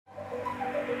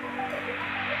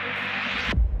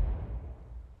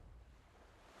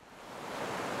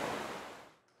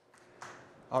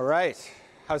All right.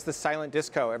 How's the silent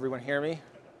disco? Everyone hear me?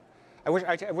 I wish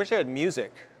I had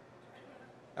music.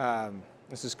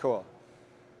 This is cool.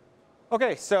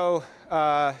 OK, so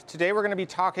today we're going to be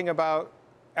talking about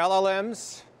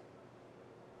LLMs.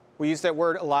 We use that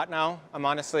word a lot now. I'm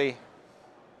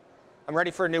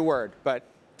ready for a new word, but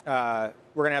we're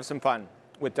going to have some fun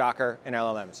with Docker and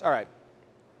LLMs. All right.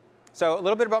 So a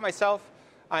little bit about myself.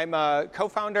 I'm a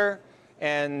co-founder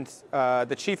and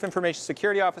the Chief Information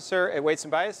Security Officer at Weights &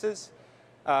 Biases.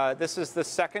 This is the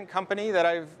second company that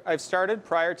I've started.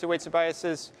 Prior to Weights &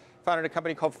 Biases, founded a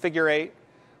company called Figure 8,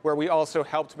 where we also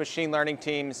helped machine learning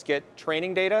teams get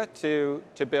training data to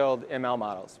build ML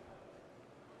models.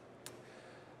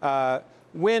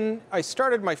 When I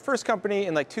started my first company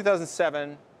in like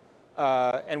 2007,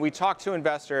 and we talked to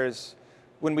investors,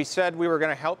 when we said we were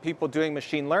going to help people doing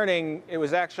machine learning,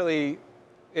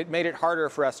 it made it harder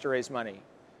for us to raise money.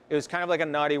 It was kind of like a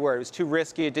naughty word. It was too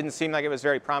risky. It didn't seem like it was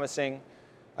very promising.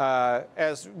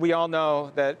 As we all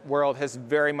know, that world has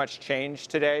very much changed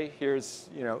today. Here's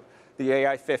the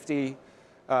AI 50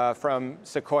 from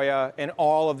Sequoia, and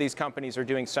all of these companies are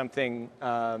doing something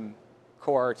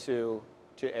core to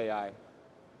AI.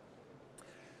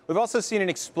 We've also seen an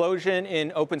explosion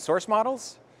in open source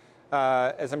models,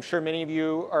 as I'm sure many of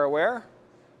you are aware.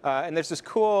 And there's this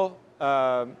cool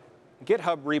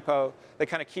GitHub repo that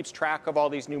kind of keeps track of all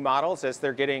these new models as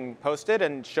they're getting posted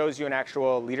and shows you an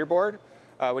actual leaderboard,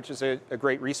 which is a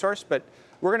great resource. But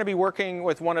we're going to be working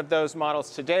with one of those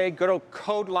models today, good old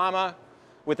Code Llama,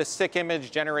 with a sick image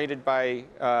generated by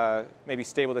maybe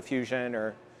Stable Diffusion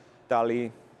or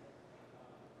DALL-E.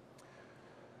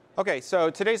 OK,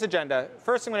 so today's agenda.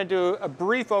 First, I'm going to do a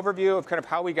brief overview of kind of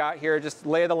how we got here, just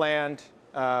lay of the land.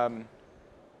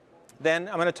 Then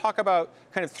I'm going to talk about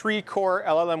kind of 3 core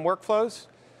LLM workflows,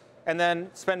 and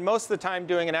then spend most of the time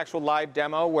doing an actual live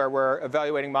demo where we're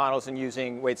evaluating models and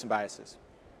using weights and biases.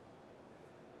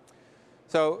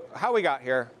 So how we got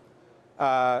here,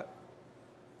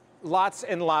 lots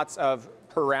and lots of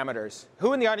parameters.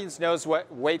 Who in the audience knows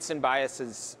what weights and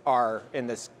biases are in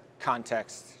this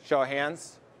context? Show of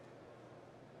hands.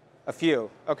 A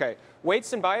few. OK.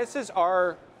 Weights and biases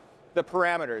are the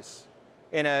parameters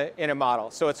in a model.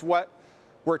 So it's what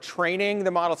we're training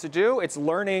the model to do. It's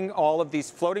learning all of these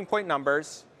floating point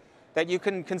numbers that you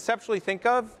can conceptually think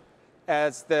of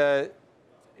as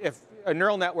if a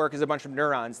neural network is a bunch of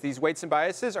neurons, these weights and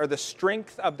biases are the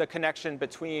strength of the connection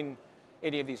between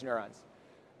any of these neurons.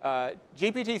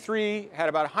 GPT-3 had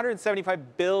about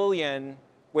 175 billion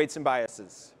weights and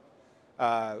biases,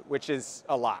 which is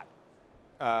a lot.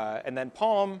 And then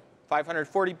Palm,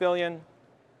 540 billion.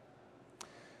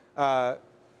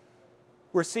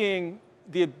 We're seeing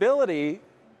the ability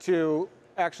to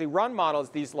actually run models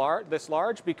this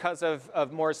large because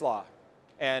of Moore's law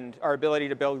and our ability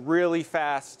to build really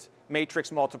fast matrix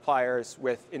multipliers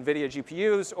with NVIDIA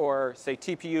GPUs or, say,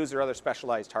 TPUs or other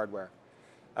specialized hardware.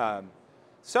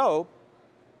 So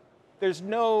there's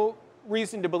no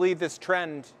reason to believe this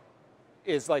trend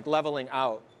is like leveling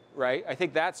out, right? I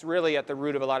think that's really at the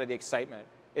root of a lot of the excitement,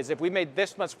 is if we made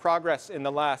this much progress in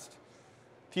the last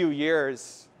few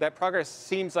years, that progress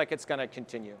seems like it's going to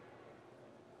continue.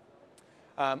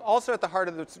 Also at the heart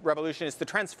of this revolution is the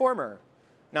transformer.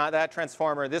 Not that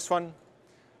transformer, this one.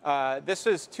 This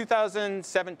was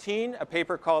 2017, a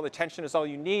paper called Attention is All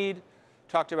You Need,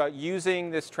 talked about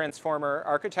using this transformer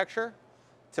architecture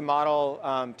to model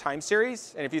time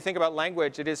series. And if you think about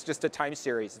language, it is just a time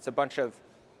series. It's a bunch of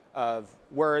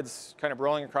words kind of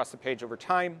rolling across the page over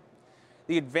time.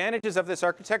 The advantages of this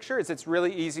architecture is it's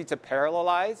really easy to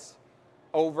parallelize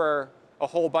over a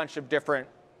whole bunch of different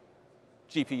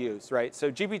GPUs, right?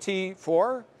 So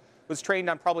GPT-4 was trained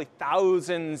on probably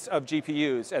thousands of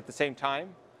GPUs at the same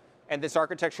time. And this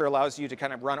architecture allows you to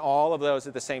kind of run all of those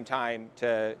at the same time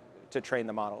to train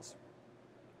the models.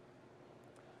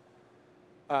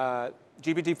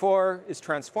 GPT-4 is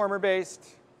transformer-based.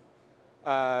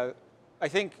 I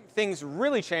think things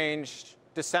really changed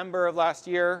December of last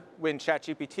year when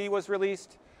ChatGPT was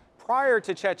released. Prior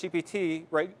to ChatGPT,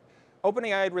 right,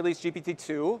 OpenAI had released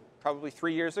GPT-2 probably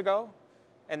 3 years ago.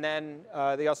 And then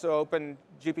they also opened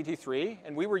GPT-3.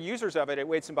 And we were users of it at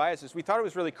Weights & Biases. We thought it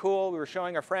was really cool. We were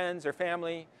showing our friends, our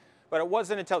family. But it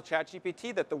wasn't until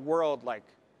ChatGPT that the world, like,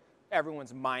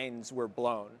 everyone's minds were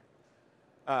blown.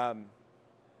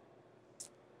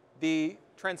 The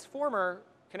transformer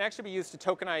can actually be used to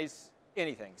tokenize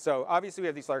anything. So obviously, we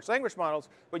have these large language models,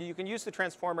 but you can use the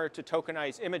transformer to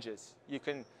tokenize images. You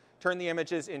can turn the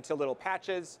images into little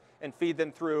patches and feed them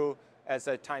through as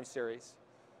a time series.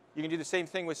 You can do the same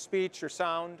thing with speech or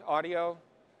sound, audio.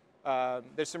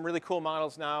 There's some really cool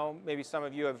models now. Maybe some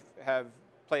of you have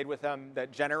played with them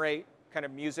that generate kind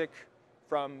of music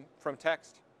from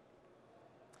text.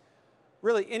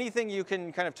 Really, anything you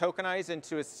can kind of tokenize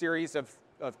into a series of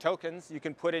tokens, you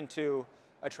can put into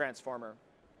a transformer.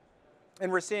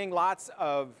 And we're seeing lots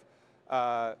of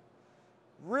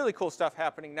really cool stuff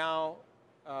happening now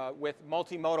with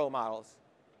multimodal models.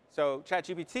 So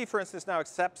ChatGPT, for instance, now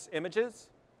accepts images.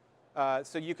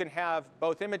 So you can have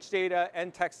both image data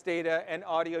and text data and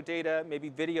audio data, maybe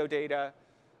video data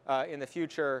in the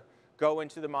future go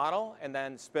into the model and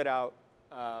then spit out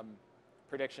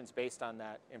predictions based on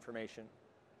that information.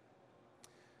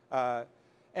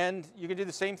 And you can do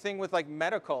the same thing with like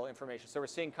medical information. So we're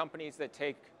seeing companies that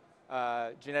take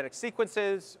genetic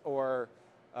sequences or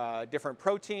different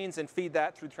proteins and feed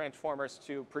that through transformers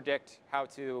to predict how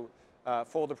to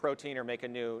fold a protein or make a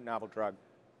new novel drug.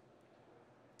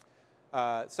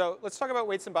 So let's talk about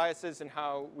weights and biases and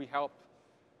how we help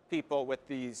people with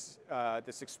these,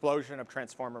 this explosion of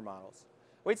transformer models.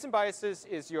 Weights and biases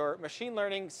is your machine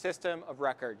learning system of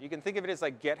record. You can think of it as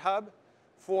like GitHub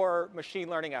for machine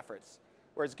learning efforts,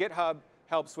 whereas GitHub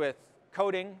helps with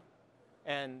coding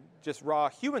and just raw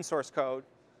human source code.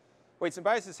 Weights and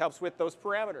biases helps with those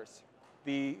parameters,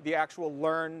 the actual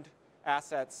learned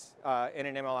assets in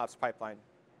an MLOps pipeline.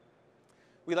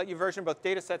 We let you version both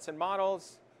data sets and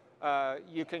models.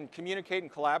 You can communicate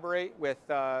and collaborate with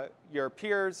your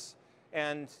peers,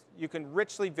 and you can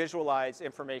richly visualize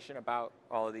information about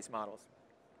all of these models.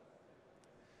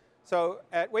 So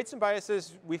at Weights and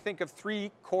Biases, we think of three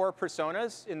core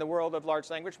personas in the world of large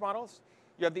language models.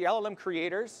 You have the LLM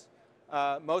creators,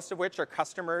 most of which are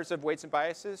customers of Weights and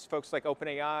Biases, folks like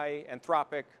OpenAI,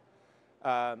 Anthropic.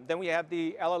 Then we have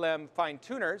the LLM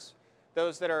fine-tuners,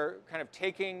 those that are kind of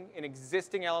taking an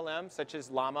existing LLM, such as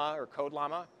Llama or Code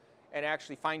Llama, and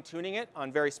actually fine-tuning it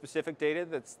on very specific data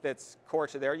that's core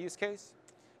to their use case.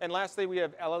 And lastly, we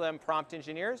have LLM prompt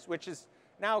engineers, which is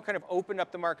now kind of opened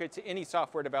up the market to any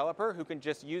software developer who can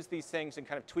just use these things and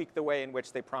kind of tweak the way in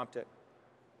which they prompt it.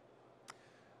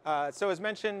 So as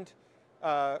mentioned,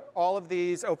 all of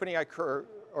these OpenAI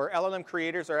or LLM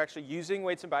creators are actually using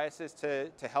Weights and Biases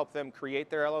to help them create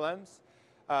their LLMs.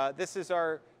 This is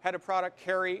our head of product,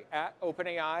 Carrie, at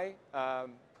OpenAI,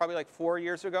 probably like 4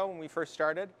 years ago when we first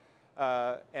started.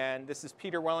 And this is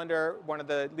Peter Wellender, one of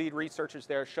the lead researchers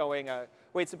there, showing a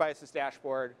Weights and Biases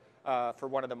dashboard for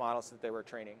one of the models that they were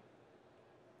training.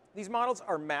 These models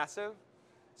are massive,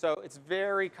 so it's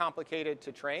very complicated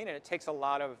to train, and it takes a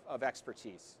lot of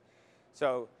expertise.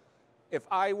 So if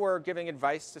I were giving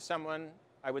advice to someone,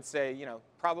 I would say, you know,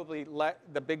 probably let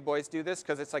the big boys do this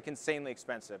because it's like insanely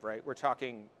expensive, right? We're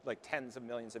talking like tens of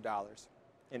millions of dollars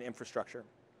in infrastructure.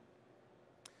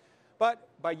 But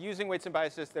by using Weights and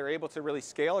Biases, they're able to really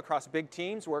scale across big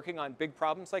teams working on big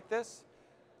problems like this.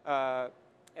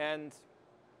 And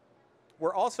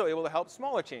we're also able to help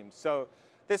smaller teams. So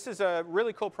this is a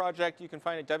really cool project you can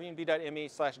find at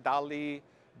wmb.me/DALI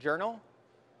journal.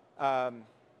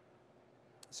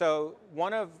 So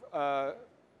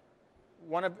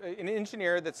an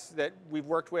engineer that we've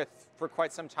worked with for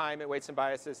quite some time at Weights and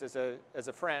Biases as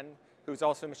a friend who's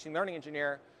also a machine learning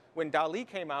engineer, when DALI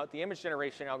came out, the image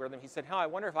generation algorithm, he said, I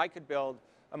wonder if I could build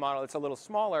a model that's a little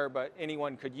smaller, but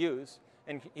anyone could use.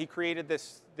 And he created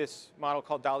this model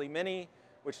called DALI Mini,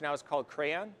 which now is called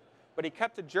Crayon. But he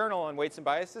kept a journal on Weights and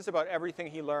Biases about everything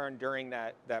he learned during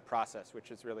that process,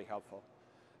 which is really helpful.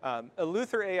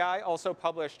 Eleuther AI also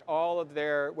published all of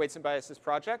their Weights and Biases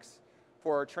projects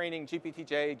for training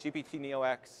GPT-J,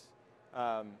 GPT-NeoX,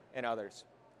 and others.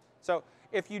 So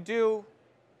if you do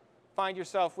find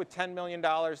yourself with $10 million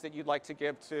that you'd like to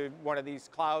give to one of these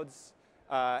clouds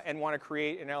and want to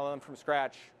create an LLM from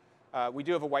scratch, we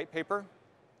do have a white paper.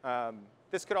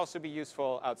 This could also be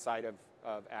useful outside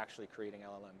of actually creating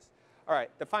LLMs. All right,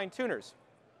 the fine-tuners.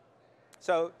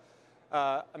 So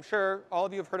I'm sure all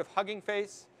of you have heard of Hugging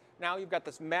Face. Now you've got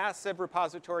this massive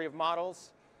repository of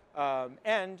models.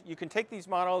 And you can take these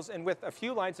models, and with a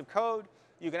few lines of code,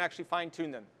 you can actually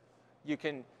fine-tune them. You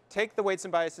can take the Weights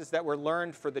and Biases that were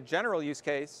learned for the general use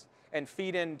case and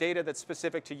feed in data that's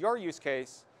specific to your use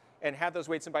case and have those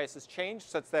Weights and Biases changed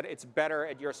such that it's better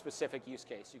at your specific use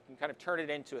case. You can kind of turn it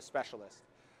into a specialist.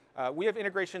 We have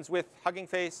integrations with Hugging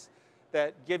Face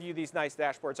that give you these nice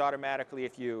dashboards automatically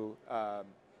if you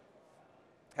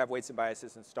have Weights and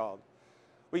Biases installed.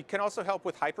 We can also help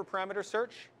with hyperparameter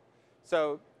search.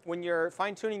 So when you're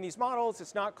fine-tuning these models,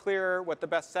 it's not clear what the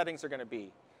best settings are going to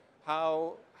be.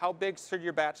 How big should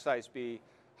your batch size be?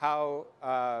 How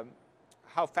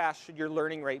fast should your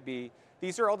learning rate be?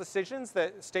 These are all decisions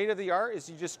that state of the art is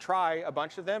you just try a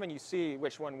bunch of them and you see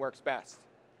which one works best.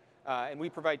 And we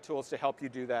provide tools to help you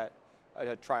do that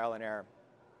trial and error.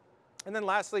 And then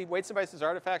lastly, weights and biases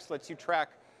artifacts lets you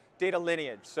track data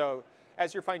lineage. So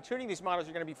as you're fine-tuning these models,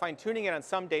 you're going to be fine-tuning it on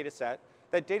some data set.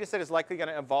 That data set is likely going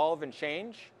to evolve and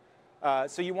change.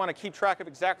 So you want to keep track of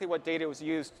exactly what data was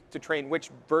used to train which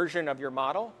version of your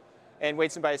model. And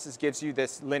weights and biases gives you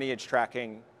this lineage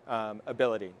tracking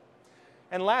ability.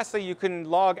 And lastly, you can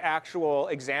log actual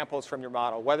examples from your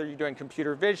model. Whether you're doing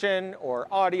computer vision or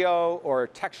audio or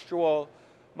textual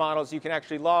models, you can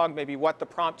actually log maybe what the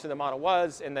prompt to the model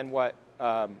was and then what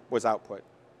was output.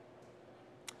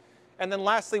 And then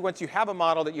lastly, once you have a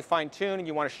model that you fine-tune and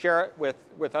you want to share it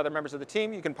with other members of the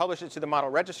team, you can publish it to the model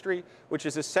registry, which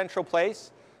is a central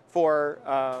place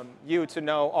for you to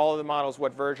know all of the models,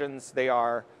 what versions they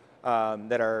are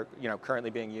that are currently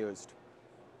being used.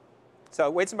 So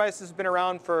weights and biases has been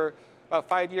around for about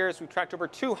 5 years. We've tracked over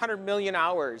 200 million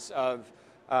hours of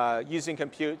using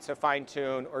compute to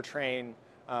fine-tune or train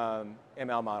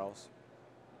ML models.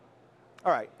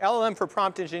 All right, LLM for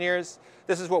prompt engineers.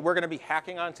 This is what we're going to be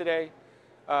hacking on today.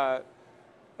 At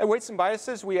Weights and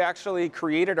Biases, we actually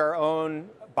created our own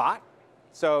bot.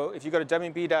 So if you go to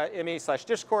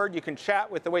wb.me/discord, you can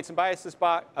chat with the Weights and Biases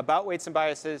bot about weights and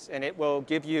biases, and it will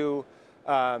give you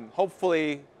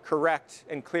hopefully correct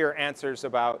and clear answers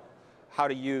about how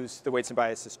to use the weights and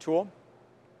biases tool.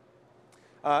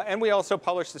 And we also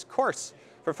publish this course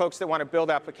for folks that want to build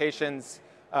applications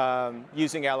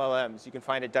using LLMs. You can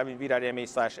find it at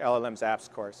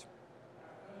wb.me/LLMsApps course.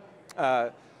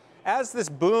 As this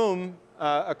boom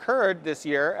occurred this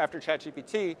year after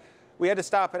ChatGPT, we had to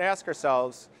stop and ask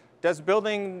ourselves, does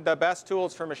building the best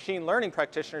tools for machine learning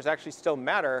practitioners actually still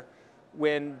matter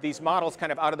when these models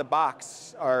kind of out of the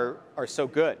box are so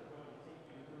good?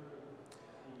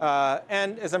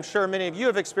 And as I'm sure many of you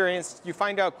have experienced, you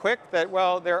find out quick that,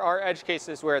 well, there are edge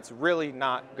cases where it's really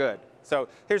not good. So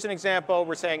here's an example.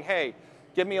 We're saying, hey,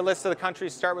 give me a list of the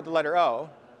countries start with the letter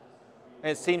O.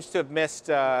 And it seems to have missed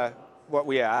what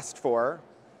we asked for.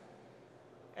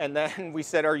 And then we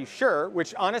said, are you sure?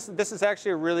 Which honestly, this is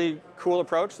actually a really cool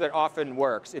approach that often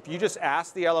works. If you just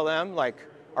ask the LLM, like,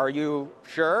 are you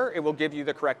sure? It will give you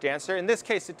the correct answer. In this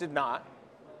case, it did not.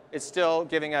 It's still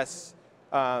giving us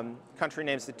country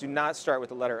names that do not start with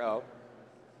the letter O.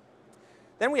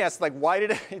 Then we asked, like, why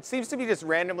did it seems to be just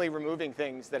randomly removing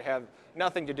things that have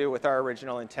nothing to do with our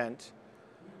original intent.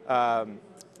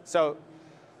 So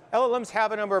LLMs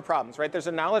have a number of problems, right? There's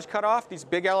a knowledge cutoff. These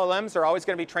big LLMs are always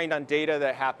going to be trained on data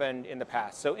that happened in the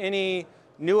past. So any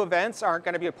new events aren't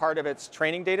going to be a part of its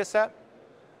training data set.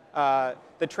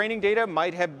 The training data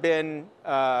might have been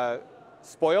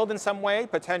spoiled in some way.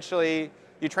 Potentially,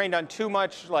 you trained on too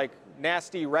much like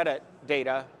nasty Reddit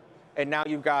data, and now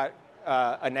you've got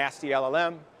a nasty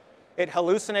LLM. It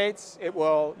hallucinates. It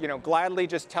will gladly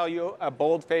just tell you a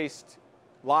bold-faced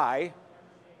lie.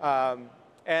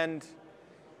 And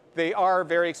they are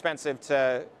very expensive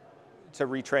to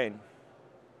retrain.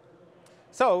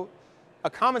 So a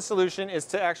common solution is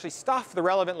to actually stuff the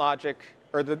relevant logic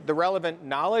or the relevant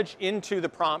knowledge into the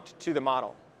prompt to the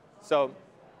model. So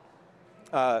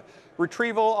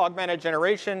retrieval augmented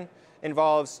generation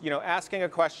involves asking a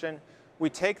question. We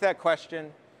take that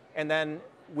question, and then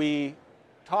we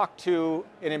talk to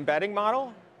an embedding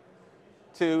model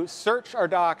to search our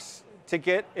docs to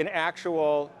get an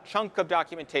actual chunk of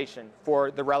documentation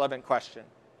for the relevant question.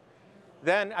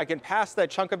 Then I can pass that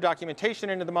chunk of documentation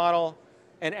into the model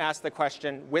and ask the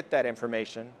question with that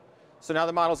information. So now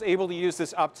the model is able to use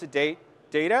this up-to-date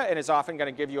data and is often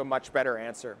going to give you a much better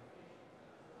answer.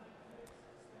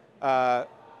 All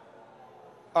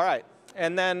right.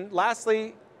 And then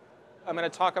lastly, I'm going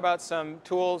to talk about some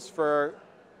tools for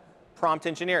prompt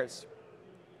engineers.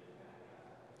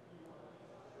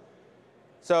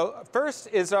 So first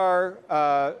is our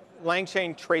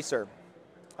LangChain tracer.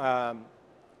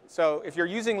 So if you're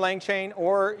using LangChain,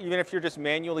 or even if you're just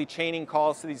manually chaining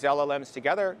calls to these LLMs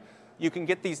together, you can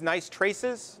get these nice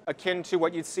traces akin to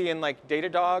what you'd see in like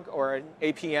Datadog or an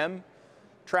APM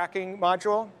tracking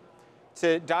module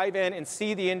to dive in and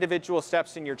see the individual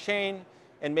steps in your chain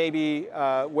and maybe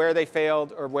where they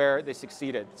failed or where they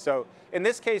succeeded. So in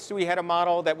this case, we had a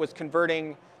model that was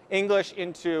converting English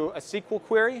into a SQL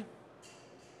query.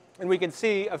 And we can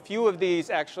see a few of these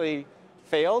actually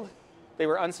failed. They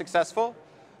were unsuccessful.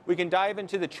 We can dive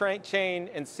into the chain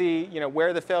and see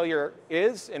where the failure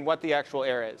is and what the actual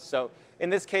error is. So in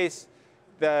this case,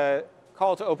 the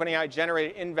call to OpenAI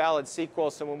generated invalid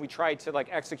SQL. So when we tried to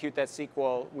execute that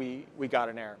SQL, we got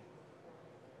an error.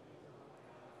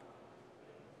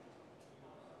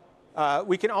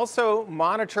 We can also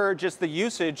monitor just the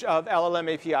usage of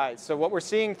LLM APIs. So what we're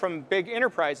seeing from big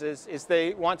enterprises is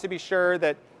they want to be sure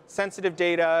that sensitive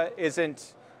data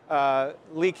isn't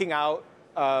leaking out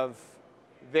of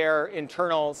their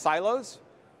internal silos.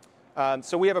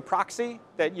 So we have a proxy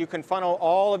that you can funnel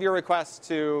all of your requests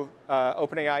to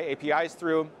OpenAI APIs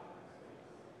through.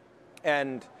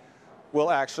 And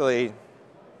we'll actually,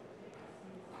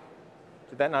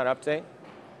 did that not update?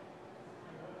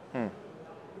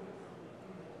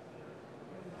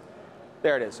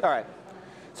 There it is. All right.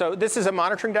 So this is a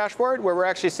monitoring dashboard where we're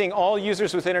actually seeing all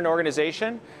users within an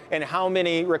organization and how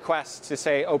many requests to,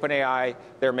 say, OpenAI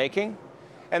they're making.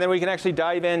 And then we can actually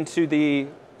dive into the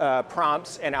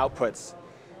prompts and outputs.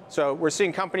 So we're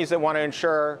seeing companies that want to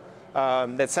ensure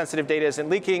that sensitive data isn't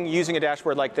leaking, using a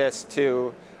dashboard like this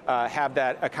to have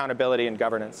that accountability and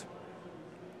governance.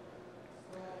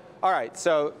 All right,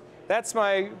 so that's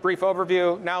my brief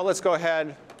overview. Now let's go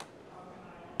ahead.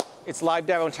 It's live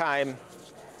demo time.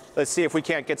 Let's see if we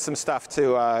can't get some stuff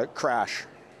to crash.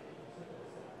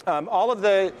 All of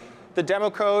the demo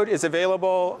code is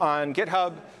available on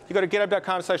GitHub. If you go to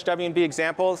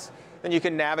github.com/WNB-examples, then you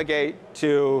can navigate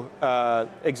to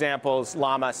examples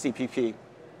llama CPP.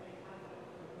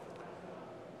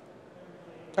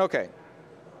 OK.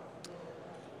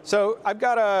 So I've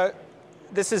got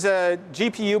this is a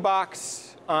GPU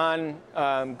box on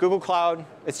Google Cloud.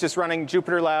 It's just running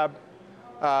Jupyter Lab.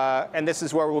 And this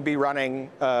is where we'll be running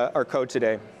our code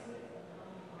today.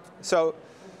 So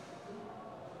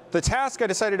the task I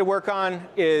decided to work on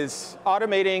is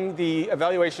automating the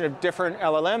evaluation of different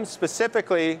LLMs.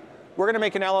 Specifically, we're going to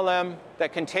make an LLM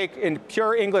that can take a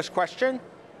pure English question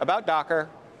about Docker,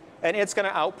 and it's going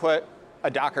to output a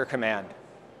Docker command.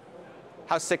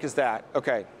 How sick is that?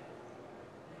 OK.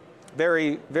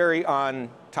 Very, very on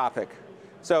topic.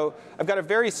 So I've got a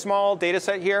very small data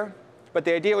set here. But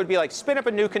the idea would be like spin up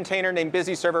a new container named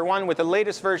BusyServer1 with the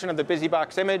latest version of the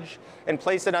BusyBox image and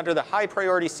place it under the high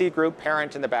priority C group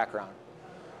parent in the background.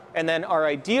 And then our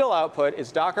ideal output is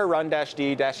docker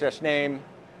run-d-name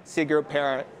C group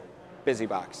parent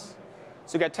BusyBox. So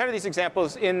we've got 10 of these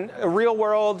examples. In a real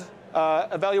world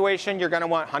evaluation, you're going to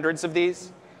want hundreds of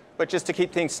these. But just to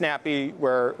keep things snappy,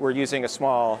 we're using a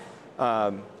small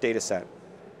data set.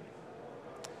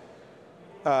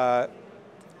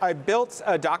 I built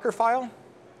a Docker file.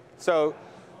 So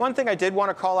one thing I did want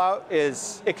to call out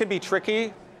is it can be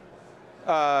tricky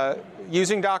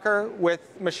using Docker with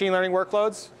machine learning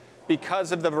workloads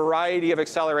because of the variety of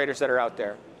accelerators that are out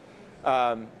there.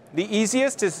 The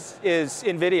easiest is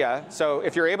NVIDIA. So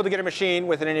if you're able to get a machine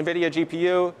with an NVIDIA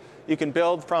GPU, you can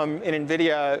build from an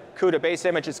NVIDIA CUDA base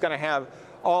image. It's going to have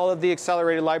all of the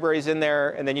accelerated libraries in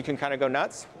there, and then you can kind of go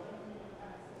nuts.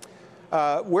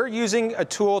 We're using a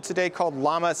tool today called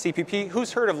llama CPP.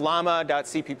 Who's heard of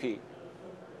llama.cpp?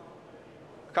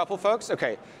 A couple folks?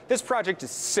 OK. This project is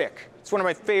sick. It's one of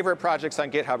my favorite projects on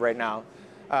GitHub right now.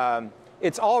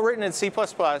 It's all written in C++,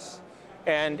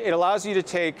 and it allows you to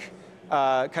take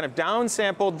kind of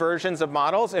downsampled versions of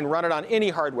models and run it on any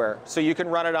hardware. So you can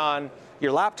run it on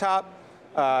your laptop.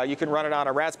 You can run it on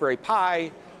a Raspberry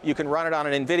Pi. You can run it on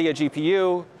an NVIDIA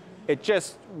GPU. It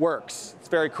just works. It's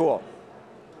very cool.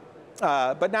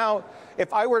 But now,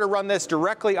 if I were to run this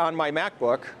directly on my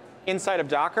MacBook inside of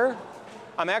Docker,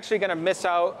 I'm actually going to miss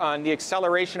out on the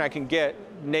acceleration I can get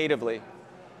natively.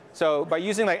 So by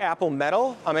using like Apple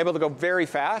Metal, I'm able to go very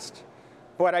fast.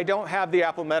 But I don't have the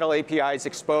Apple Metal APIs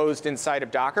exposed inside of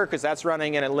Docker, because that's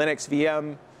running in a Linux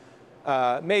VM.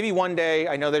 Maybe one day,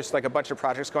 I know there's like a bunch of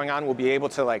projects going on, we'll be able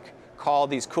to like call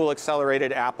these cool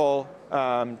accelerated Apple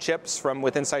chips from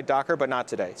within inside Docker, but not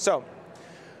today. So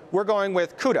we're going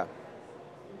with CUDA.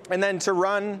 And then to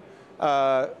run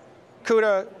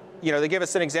CUDA, they give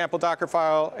us an example Docker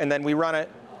file, and then we run it.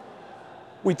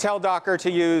 We tell Docker to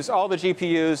use all the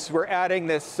GPUs. We're adding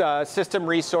this system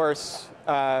resource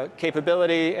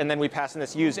capability, and then we pass in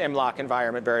this use mlock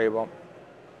environment variable.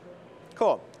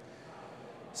 Cool.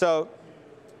 So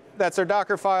that's our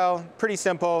Docker file. Pretty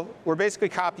simple. We're basically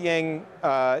copying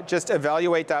just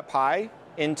evaluate.py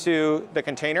into the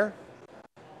container.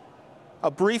 I'll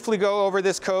briefly go over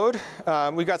this code.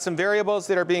 We've got some variables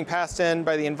that are being passed in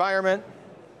by the environment.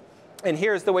 And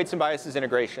here's the weights and biases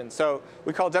integration. So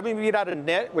we call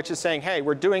wb.init, which is saying, hey,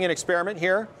 we're doing an experiment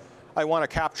here. I want to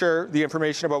capture the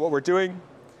information about what we're doing.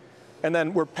 And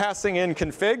then we're passing in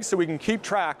config so we can keep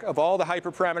track of all the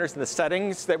hyperparameters and the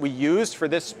settings that we used for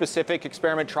this specific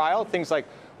experiment trial. Things like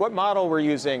what model we're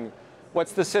using,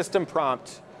 what's the system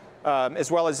prompt,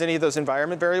 as well as any of those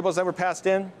environment variables that were passed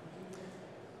in.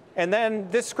 And then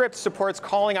this script supports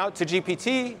calling out to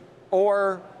GPT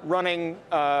or running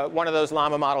one of those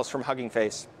llama models from Hugging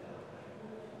Face.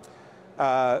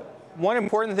 One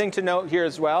important thing to note here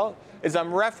as well is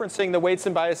I'm referencing the weights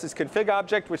and biases config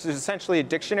object, which is essentially a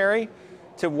dictionary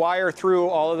to wire through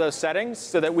all of those settings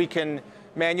so that we can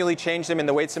manually change them in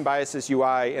the weights and biases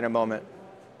UI in a moment.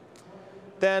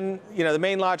 Then the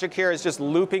main logic here is just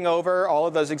looping over all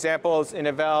of those examples in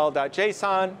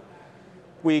eval.json.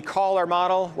 We call our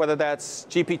model, whether that's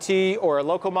GPT or a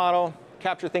local model,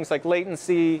 capture things like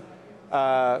latency.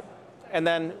 And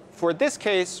then for this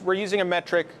case, we're using a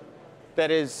metric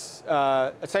that is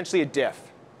essentially a diff.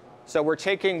 So we're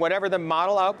taking whatever the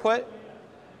model output,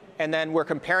 and then we're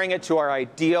comparing it to our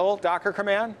ideal Docker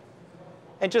command,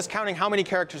 and just counting how many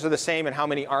characters are the same and how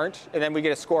many aren't. And then we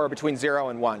get a score between 0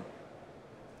 and 1.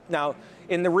 Now,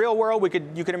 in the real world,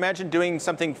 you could imagine doing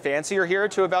something fancier here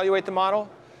to evaluate the model.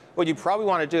 What you probably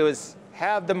want to do is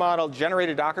have the model generate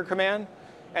a Docker command,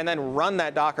 and then run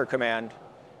that Docker command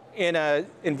in an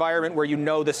environment where you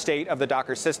know the state of the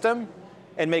Docker system,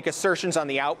 and make assertions on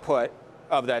the output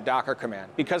of that Docker command.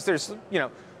 Because there's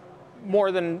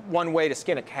more than one way to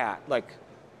skin a cat. Like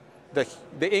the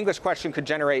English question could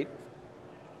generate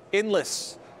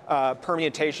endless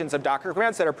permutations of Docker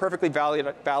commands that are perfectly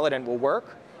valid and will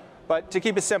work. But to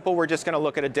keep it simple, we're just going to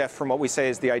look at a diff from what we say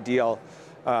is the ideal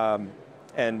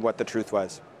and what the truth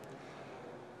was.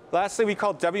 Lastly, we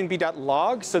call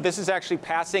WNB.log. So this is actually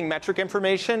passing metric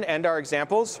information and our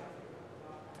examples.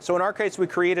 So in our case, we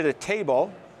created a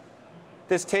table.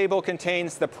 This table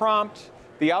contains the prompt,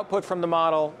 the output from the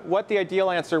model, what the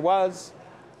ideal answer was,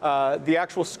 the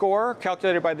actual score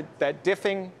calculated by that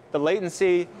diffing, the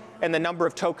latency, and the number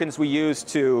of tokens we use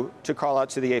to call out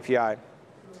to the API.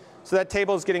 So that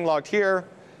table is getting logged here,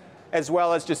 as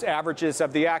well as just averages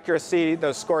of the accuracy,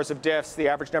 those scores of diffs, the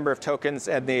average number of tokens,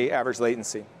 and the average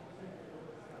latency.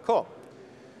 Cool.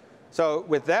 So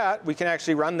with that, we can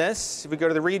actually run this. If we go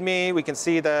to the README, we can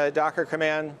see the Docker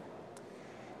command.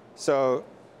 So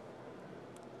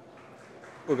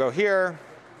we'll go here,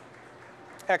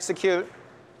 execute.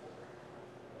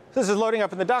 This is loading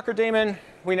up in the Docker daemon.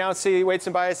 We now see weights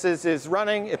and biases is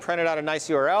running. It printed out a nice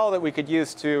URL that we could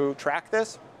use to track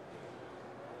this.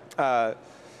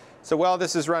 So while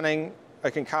this is running, I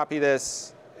can copy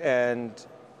this and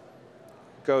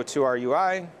go to our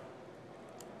UI.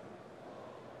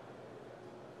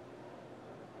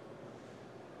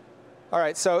 All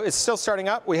right, so it's still starting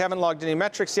up. We haven't logged any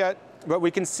metrics yet, but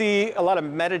we can see a lot of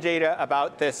metadata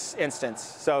about this instance.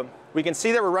 So we can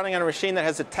see that we're running on a machine that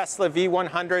has a Tesla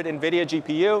V100 NVIDIA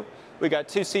GPU. We got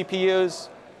 2 CPUs.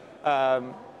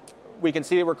 We can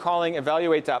see that we're calling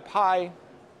evaluate.py.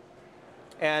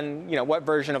 And what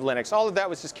version of Linux. All of that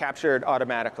was just captured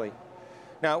automatically.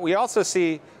 Now, we also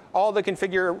see all the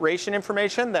configuration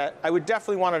information that I would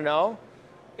definitely want to know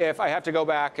if I have to go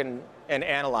back and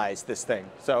analyze this thing.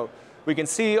 So we can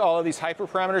see all of these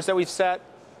hyperparameters that we've set.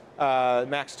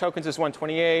 Max tokens is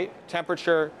 128.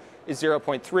 Temperature is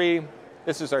 0.3.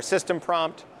 This is our system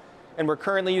prompt. And we're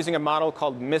currently using a model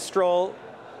called Mistral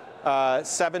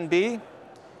 7B.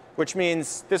 Which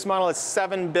means this model has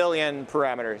 7 billion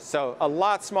parameters. So a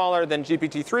lot smaller than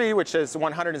GPT-3, which is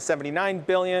 179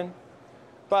 billion.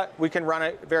 But we can run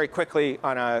it very quickly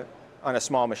on a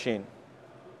small machine.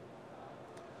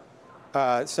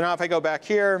 So now if I go back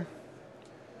here,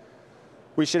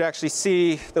 we should actually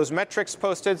see those metrics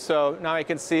posted. So now I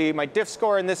can see my diff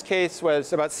score in this case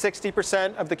was about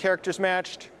 60% of the characters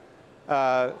matched.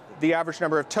 The average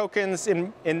number of tokens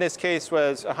in this case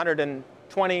was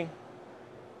 120.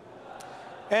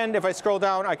 And if I scroll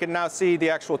down, I can now see the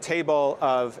actual table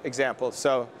of examples.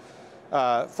 So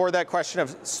for that question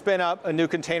of spin up a new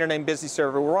container named Busy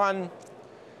Server 1,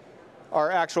 our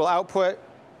actual output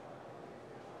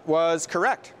was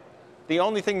correct. The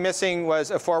only thing missing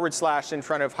was a / in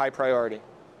front of high priority.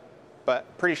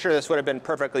 But pretty sure this would have been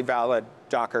perfectly valid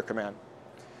Docker command.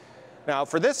 Now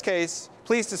for this case,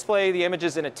 please display the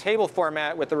images in a table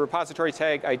format with the repository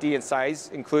tag ID and size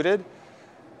included.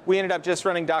 We ended up just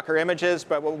running Docker images,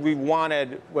 but what we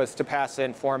wanted was to pass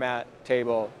in format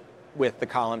table with the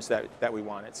columns that we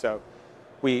wanted. So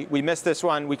we missed this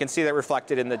one. We can see that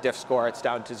reflected in the diff score. It's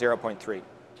down to 0.3.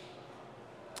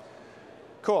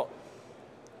 Cool.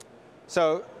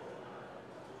 So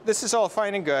this is all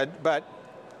fine and good, but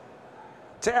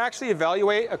to actually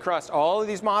evaluate across all of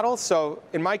these models, so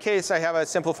in my case, I have a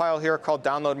simple file here called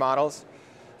download models.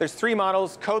 There's 3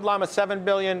 models, CodeLlama 7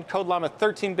 billion, CodeLlama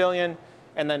 13 billion,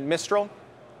 and then Mistral.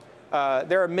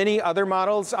 There are many other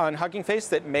models on Hugging Face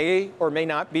that may or may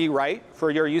not be right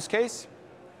for your use case.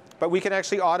 But we can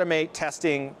actually automate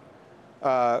testing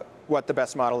what the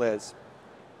best model is.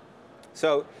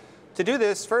 So to do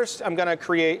this, first I'm going to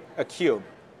create a queue.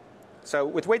 So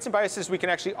with weights and biases, we can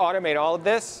actually automate all of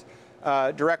this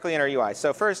directly in our UI.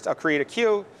 So first, I'll create a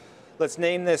queue. Let's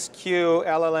name this queue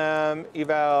LLM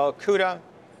eval CUDA.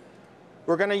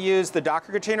 We're going to use the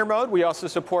Docker container mode. We also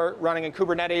support running in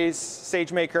Kubernetes,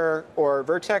 SageMaker, or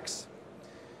Vertex.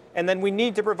 And then we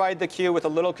need to provide the queue with a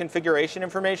little configuration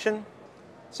information.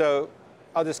 So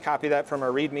I'll just copy that from our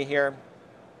README here.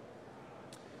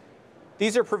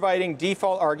 These are providing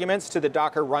default arguments to the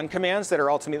Docker run commands that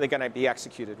are ultimately going to be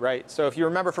executed, right? So if you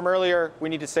remember from earlier, we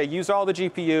need to say use all the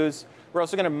GPUs. We're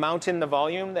also going to mount in the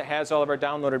volume that has all of our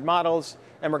downloaded models.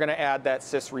 And we're going to add that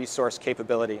sys resource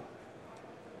capability.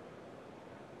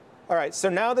 All right, so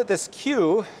now that this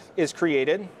queue is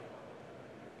created,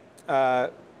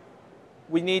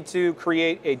 we need to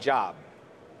create a job.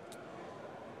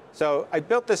 So I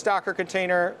built this Docker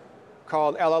container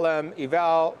called LLM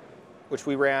eval, which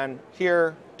we ran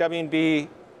here, WNB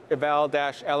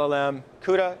eval-LLM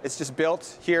CUDA. It's just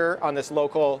built here on this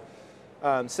local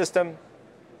system.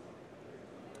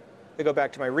 I go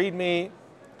back to my README.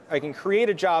 I can create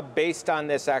a job based on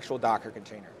this actual Docker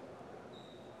container.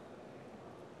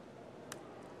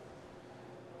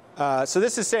 So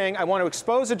this is saying I want to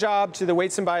expose a job to the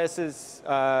weights and biases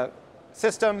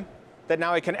system that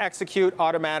now I can execute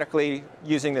automatically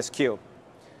using this queue.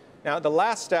 Now, the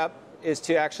last step is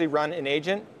to actually run an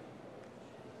agent.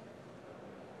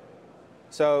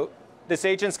 So this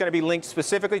agent's going to be linked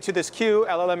specifically to this queue,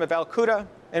 LLM eval CUDA,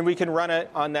 and we can run it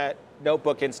on that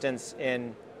notebook instance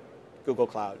in Google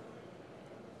Cloud.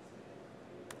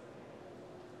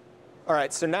 All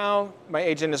right, so now my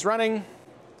agent is running.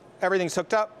 Everything's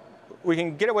hooked up. We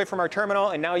can get away from our terminal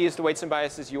and now use the weights and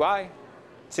biases UI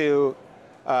to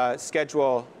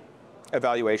schedule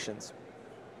evaluations.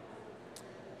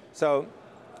 So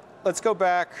let's go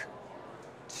back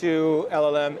to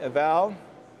LLM eval.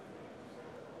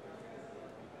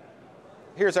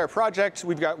 Here's our project.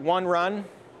 We've got one run.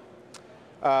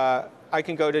 I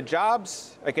can go to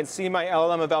jobs. I can see my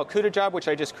LLM eval CUDA job, which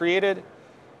I just created.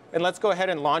 And let's go ahead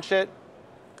and launch it.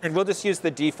 And we'll just use the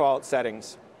default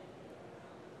settings.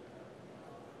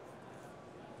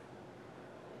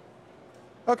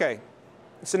 OK,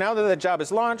 so now that the job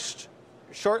is launched,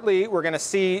 shortly we're going to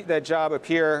see that job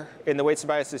appear in the weights and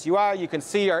biases UI. You can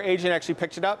see our agent actually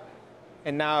picked it up.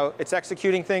 And now it's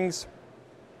executing things.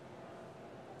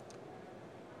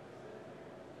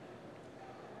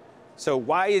 So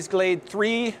Y is Glade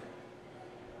 3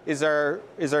 is our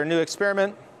new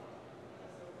experiment.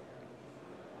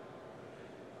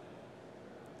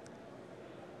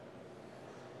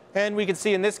 And we can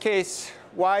see in this case,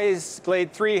 Y's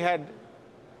Glade 3 had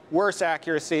worse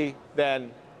accuracy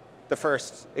than the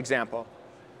first example.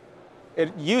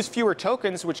 It used fewer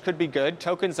tokens, which could be good.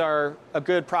 Tokens are a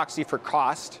good proxy for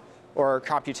cost or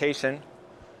computation.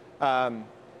 And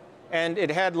it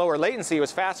had lower latency. It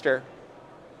was faster,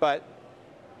 but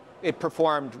it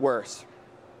performed worse.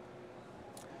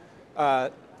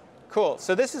 Cool.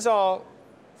 So this is all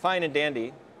fine and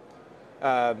dandy.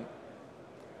 I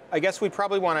guess we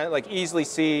probably want to easily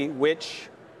see which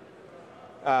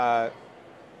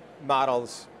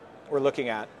models we're looking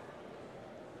at.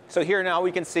 So here now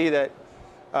we can see that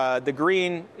the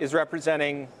green is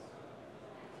representing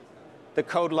the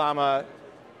Code Llama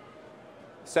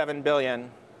 7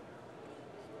 billion.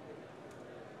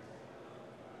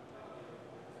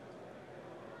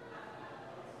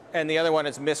 And the other one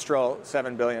is Mistral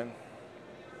 7 billion.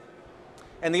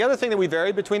 And the other thing that we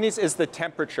vary between these is the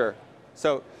temperature.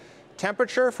 So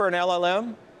temperature for an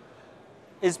LLM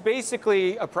is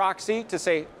basically a proxy to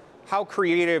say, how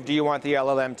creative do you want the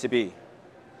LLM to be?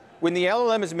 When the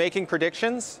LLM is making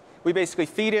predictions, we basically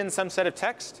feed in some set of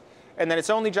text. And then its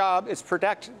only job is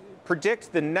predict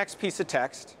the next piece of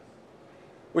text,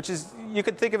 which is, you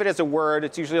could think of it as a word.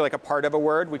 It's usually like a part of a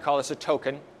word. We call this a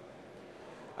token.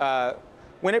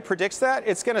 When it predicts that,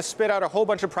 it's going to spit out a whole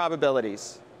bunch of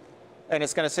probabilities. And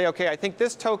it's going to say, OK, I think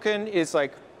this token is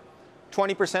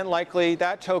 20% likely.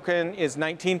 That token is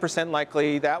 19%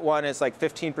 likely. That one is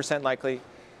 15% likely.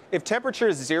 If temperature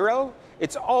is 0,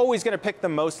 it's always going to pick the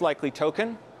most likely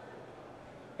token.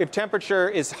 If temperature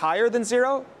is higher than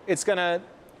 0, it's going to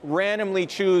randomly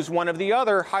choose one of the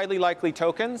other highly likely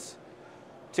tokens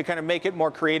to kind of make it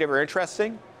more creative or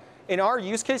interesting. In our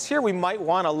use case here, we might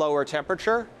want a lower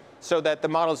temperature so that the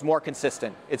model is more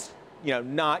consistent. It's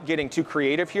not getting too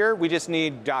creative here. We just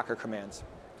need Docker commands.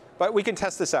 But we can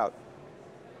test this out.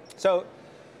 So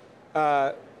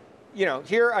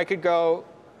here I could go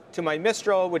to my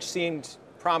Mistral, which seemed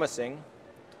promising.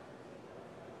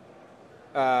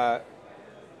 Or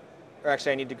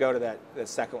actually, I need to go to the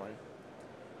second one.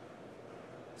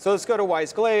 So let's go to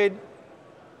Y's Glade,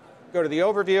 go to the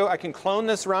overview. I can clone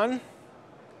this run.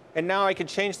 And now I can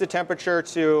change the temperature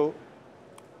to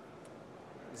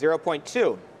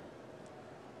 0.2.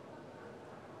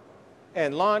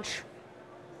 And launch.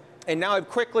 And now I've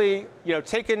quickly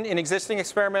taken an existing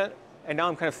experiment, and now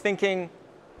I'm kind of thinking,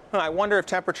 I wonder if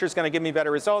temperature is going to give me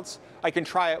better results. I can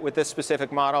try it with this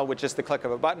specific model with just the click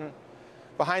of a button.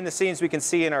 Behind the scenes, we can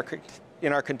see in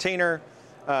our container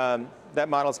that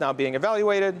model is now being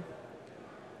evaluated.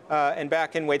 And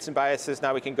back in weights and biases,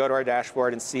 now we can go to our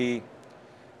dashboard and see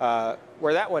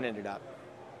where that one ended up.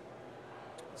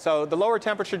 So the lower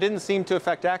temperature didn't seem to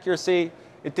affect accuracy.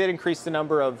 It did increase the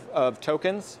number of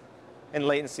tokens, and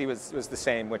latency was the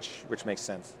same, which makes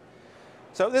sense.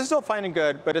 So this is all fine and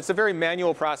good, but it's a very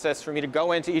manual process for me to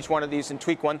go into each one of these and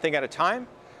tweak one thing at a time.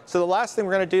 So the last thing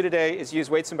we're going to do today is use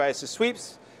weights and biases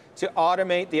sweeps to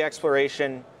automate the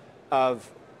exploration of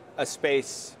a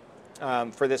space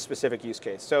for this specific use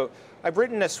case. So I've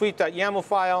written a sweep.yaml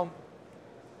file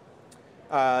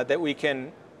that we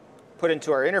can put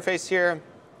into our interface here.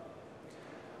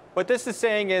 What this is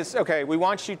saying is, OK, we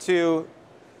want you to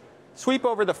sweep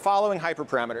over the following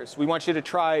hyperparameters. We want you to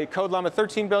try code llama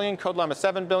 13 billion, code llama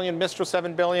 7 billion, Mistral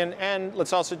 7 billion, and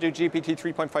let's also do GPT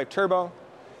 3.5 Turbo.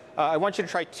 I want you to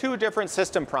try 2 different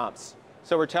system prompts.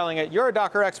 So we're telling it, you're a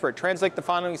Docker expert. Translate the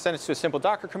following sentence to a simple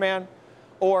Docker command.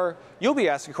 Or you'll be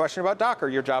asked a question about Docker.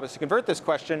 Your job is to convert this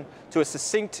question to a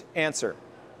succinct answer.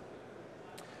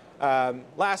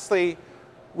 Lastly,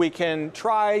 we can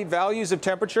try values of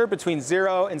temperature between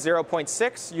 0 and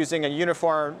 0.6 using a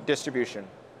uniform distribution.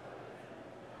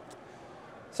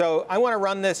 So I want to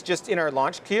run this just in our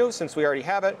launch queue, since we already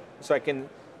have it. So I can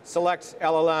select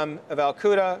LLM eval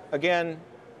CUDA, again,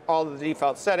 all of the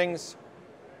default settings.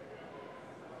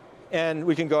 And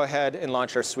we can go ahead and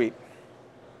launch our sweep.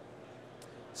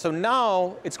 So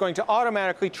now it's going to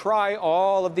automatically try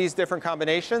all of these different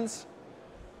combinations.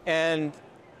 And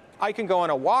I can go on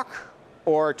a walk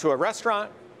or to a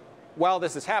restaurant while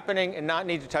this is happening and not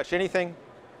need to touch anything.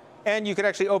 And you could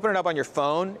actually open it up on your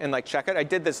phone and check it. I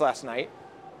did this last night,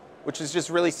 which is just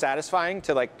really satisfying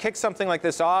to kick something like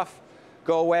this off,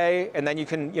 go away, and then you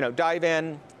can dive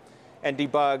in and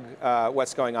debug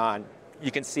what's going on.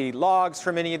 You can see logs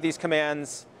from any of these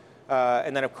commands,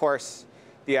 and then, of course,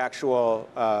 the actual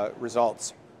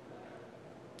results.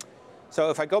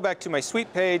 So if I go back to my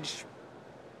sweep page,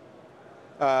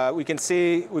 we can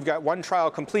see we've got 1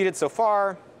 trial completed so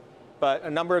far, but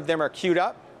a number of them are queued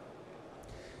up.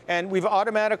 And we've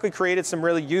automatically created some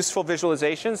really useful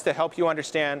visualizations to help you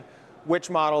understand which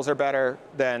models are better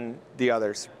than the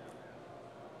others.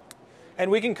 And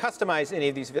we can customize any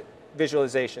of these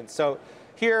visualizations. So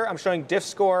here I'm showing diff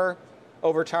score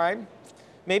over time.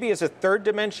 Maybe as a 3rd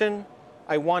dimension,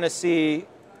 I want to see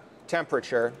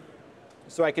temperature,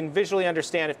 so I can visually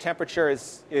understand if temperature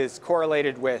is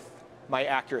correlated with my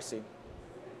accuracy.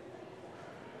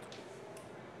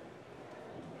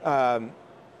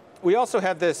 We also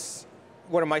have this,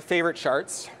 one of my favorite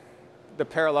charts, the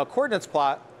parallel coordinates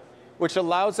plot, which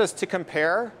allows us to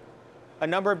compare a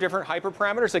number of different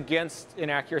hyperparameters against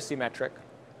an accuracy metric.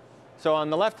 So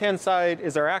on the left-hand side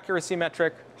is our accuracy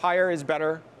metric. Higher is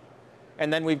better.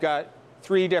 And then we've got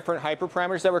 3 different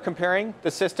hyperparameters that we're comparing. The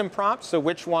system prompt, so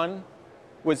which one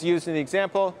was used in the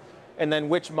example, and then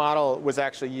which model was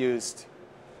actually used.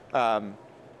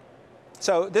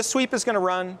 So this sweep is going to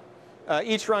run.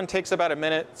 Each run takes about a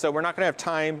minute, so we're not going to have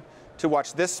time to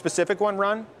watch this specific one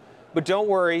run. But don't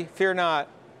worry, fear not.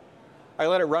 I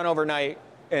let it run overnight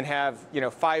and have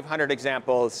 500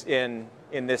 examples in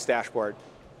this dashboard.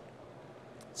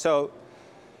 So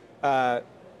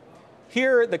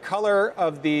here, the color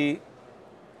of the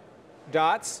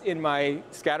dots in my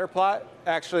scatter plot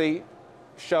actually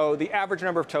show the average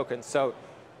number of tokens. So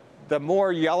the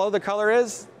more yellow the color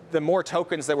is, the more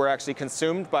tokens that were actually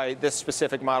consumed by this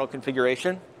specific model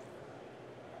configuration.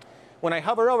 When I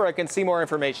hover over, I can see more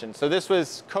information. So this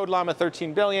was code llama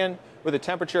 13 billion with a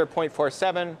temperature of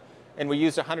 0.47, and we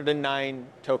used 109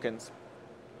 tokens.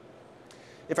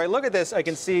 If I look at this, I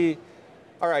can see,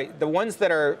 all right, the ones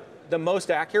that are the most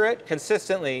accurate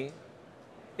consistently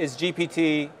is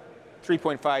GPT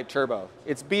 3.5 Turbo.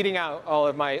 It's beating out all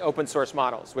of my open source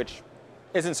models, which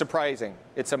isn't surprising.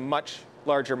 It's a much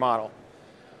larger model.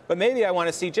 But maybe I want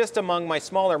to see just among my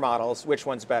smaller models which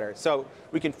one's better. So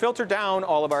we can filter down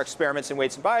all of our experiments in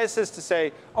weights and biases to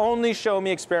say, only show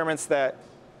me experiments that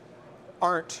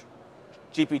aren't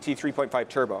GPT 3.5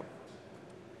 Turbo.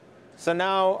 So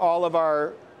now all of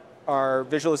our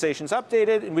visualization's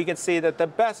updated, and we can see that the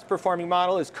best performing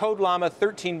model is code llama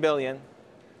 13 billion,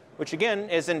 which again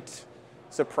isn't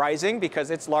surprising because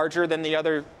it's larger than the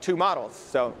other 2 models.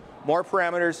 So more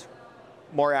parameters,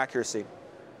 more accuracy.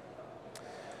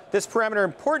 This parameter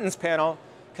importance panel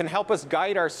can help us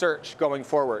guide our search going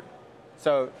forward.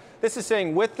 So this is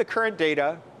saying with the current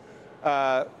data,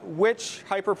 which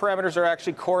hyperparameters are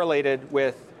actually correlated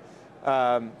with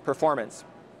performance.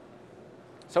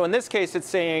 So in this case, it's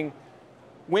saying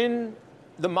when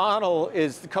the model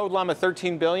is the code llama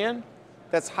 13 billion,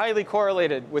 that's highly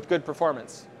correlated with good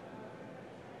performance.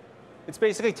 It's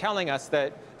basically telling us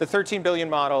that the 13 billion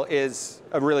model is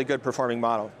a really good performing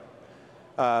model.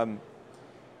 And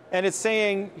it's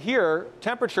saying here,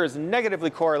 temperature is negatively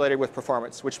correlated with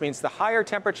performance, which means the higher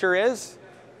temperature is,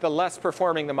 the less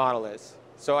performing the model is.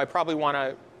 So I probably want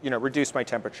to reduce my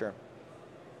temperature.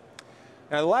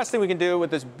 Now, the last thing we can do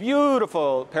with this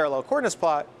beautiful parallel coordinates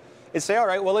plot is say, all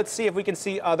right, well, let's see if we can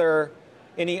see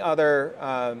any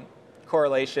other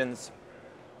correlations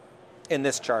in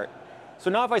this chart. So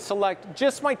now if I select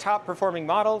just my top performing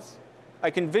models,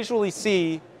 I can visually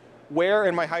see where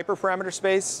in my hyperparameter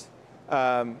space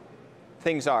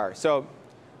things are. So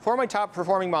for my top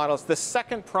performing models, the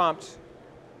second prompt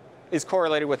is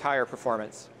correlated with higher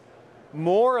performance.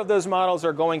 More of those models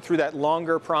are going through that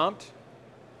longer prompt,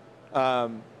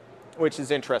 which is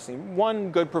interesting.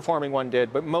 One good performing one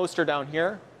did, but most are down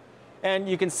here. And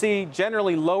you can see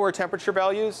generally lower temperature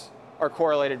values are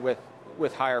correlated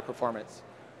with higher performance.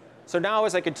 So now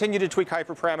as I continue to tweak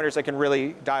hyperparameters, I can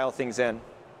really dial things in.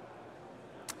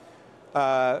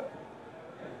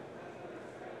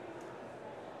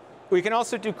 We can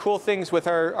also do cool things with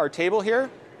our table here.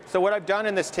 So what I've done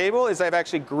in this table is I've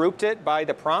actually grouped it by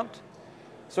the prompt.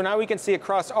 So now we can see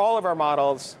across all of our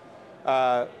models,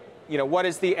 what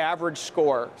is the average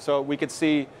score. So we could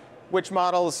see which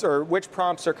models or which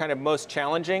prompts are kind of most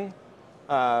challenging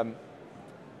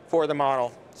for the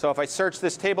model. So if I search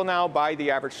this table now by the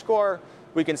average score,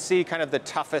 we can see kind of the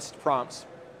toughest prompts.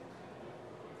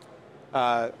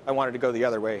 I wanted to go the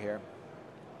other way here.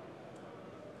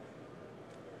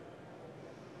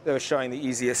 That was showing the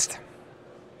easiest.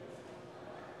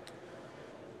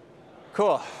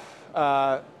 Cool.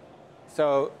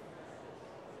 So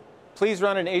please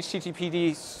run an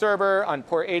HTTPD server on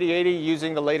port 8080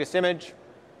 using the latest image.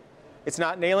 It's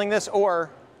not nailing this,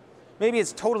 or maybe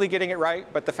it's totally getting it right,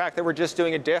 but the fact that we're just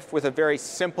doing a diff with a very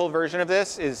simple version of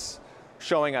this is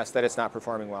showing us that it's not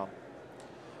performing well.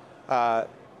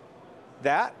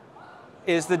 That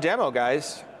is the demo,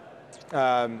 guys.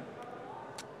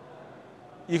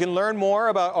 You can learn more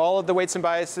about all of the weights and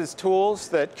biases tools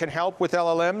that can help with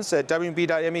LLMs at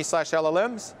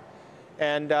wb.me/LLMs.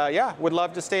 And yeah, would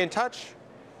love to stay in touch.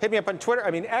 Hit me up on Twitter.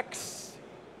 I mean, X.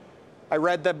 I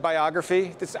read the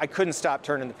biography. I couldn't stop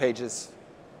turning the pages.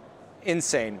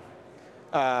 Insane.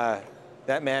 That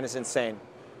man is insane.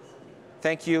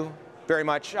 Thank you very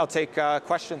much. I'll take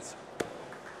questions.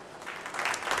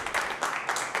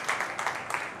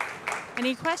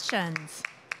 Any questions?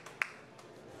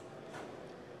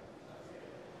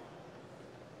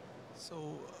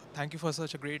 So thank you for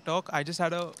such a great talk. I just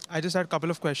had a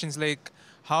couple of questions, like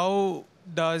how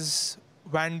does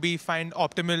WAN-B find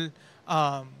optimal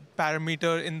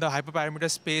parameter in the hyperparameter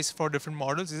space for different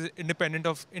models? Is it independent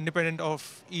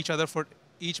of each other for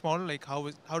each model? Like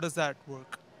how does that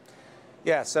work?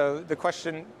 Yeah, so the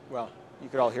question, well, you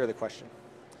could all hear the question.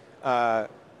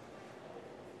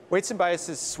 Weights and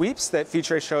biases sweeps, that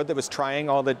feature I showed that was trying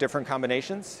all the different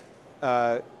combinations,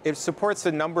 it supports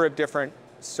a number of different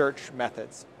search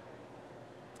methods.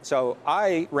 So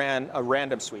I ran a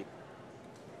random sweep,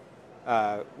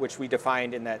 which we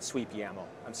defined in that sweep YAML.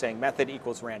 I'm saying method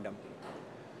equals random.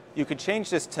 You could change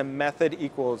this to method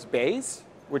equals Bayes,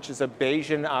 which is a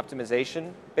Bayesian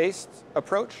optimization-based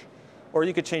approach. Or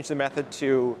you could change the method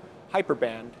to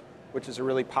hyperband, which is a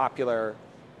really popular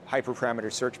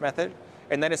hyperparameter search method.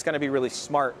 And then it's going to be really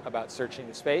smart about searching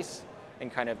the space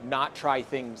and kind of not try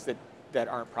things that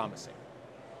aren't promising.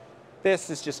 This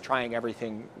is just trying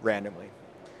everything randomly.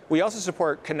 We also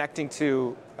support connecting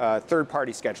to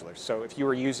third-party schedulers. So if you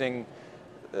were using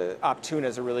Optune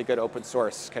as a really good open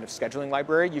source kind of scheduling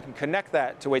library, you can connect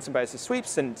that to weights and biases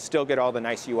sweeps and still get all the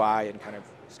nice UI and kind of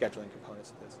scheduling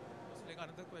components of this. So like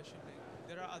another question, like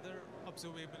there are other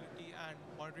observability and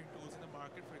monitoring tools in the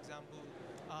market, for example.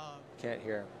 Can't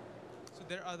hear. So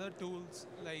there are other tools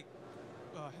like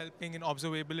helping in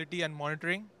observability and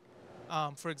monitoring.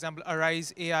 For example,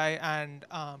 Arise AI and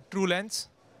TrueLens.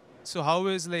 So how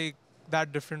is like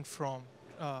that different from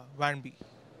WAN-B?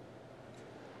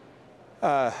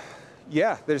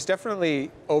 Yeah, there's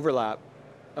definitely overlap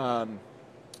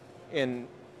in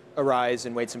Arise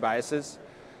and weights and biases.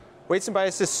 Weights and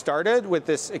biases started with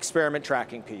this experiment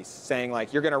tracking piece, saying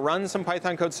like you're going to run some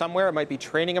Python code somewhere. It might be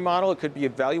training a model. It could be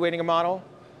evaluating a model.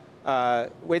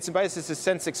 Weights and biases has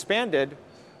since expanded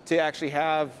to actually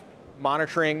have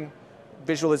monitoring,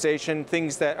 visualization,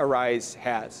 things that Arise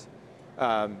has.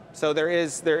 So there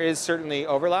is certainly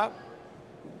overlap.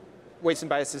 weights and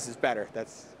biases is better.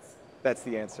 That's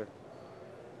the answer.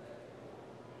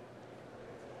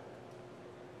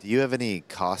 Do you have any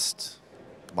cost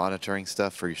monitoring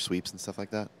stuff for your sweeps and stuff like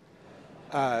that?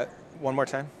 One more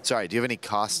time. Sorry, do you have any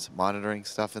cost monitoring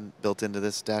stuff built into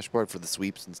this dashboard for the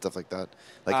sweeps and stuff like that?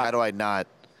 Like, how do I not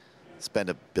spend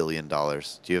 $1 billion? Do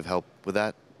you have help with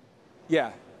that?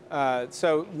 Yeah.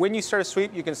 So when you start a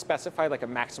sweep, you can specify like a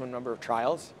maximum number of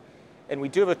trials. And we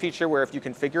do have a feature where if you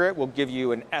configure it, we'll give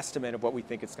you an estimate of what we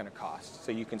think it's going to cost.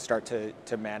 So you can start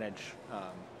to manage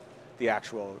the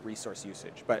actual resource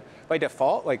usage. But by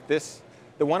default, like this,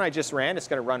 the one I just ran is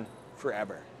going to run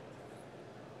forever,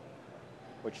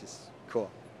 which is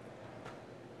cool.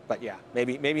 But yeah,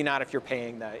 maybe not if you're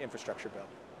paying the infrastructure bill.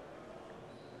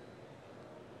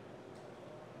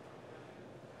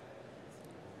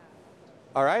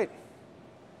 All right.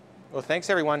 Well, thanks,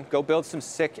 everyone. Go build some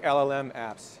sick LLM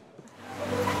apps.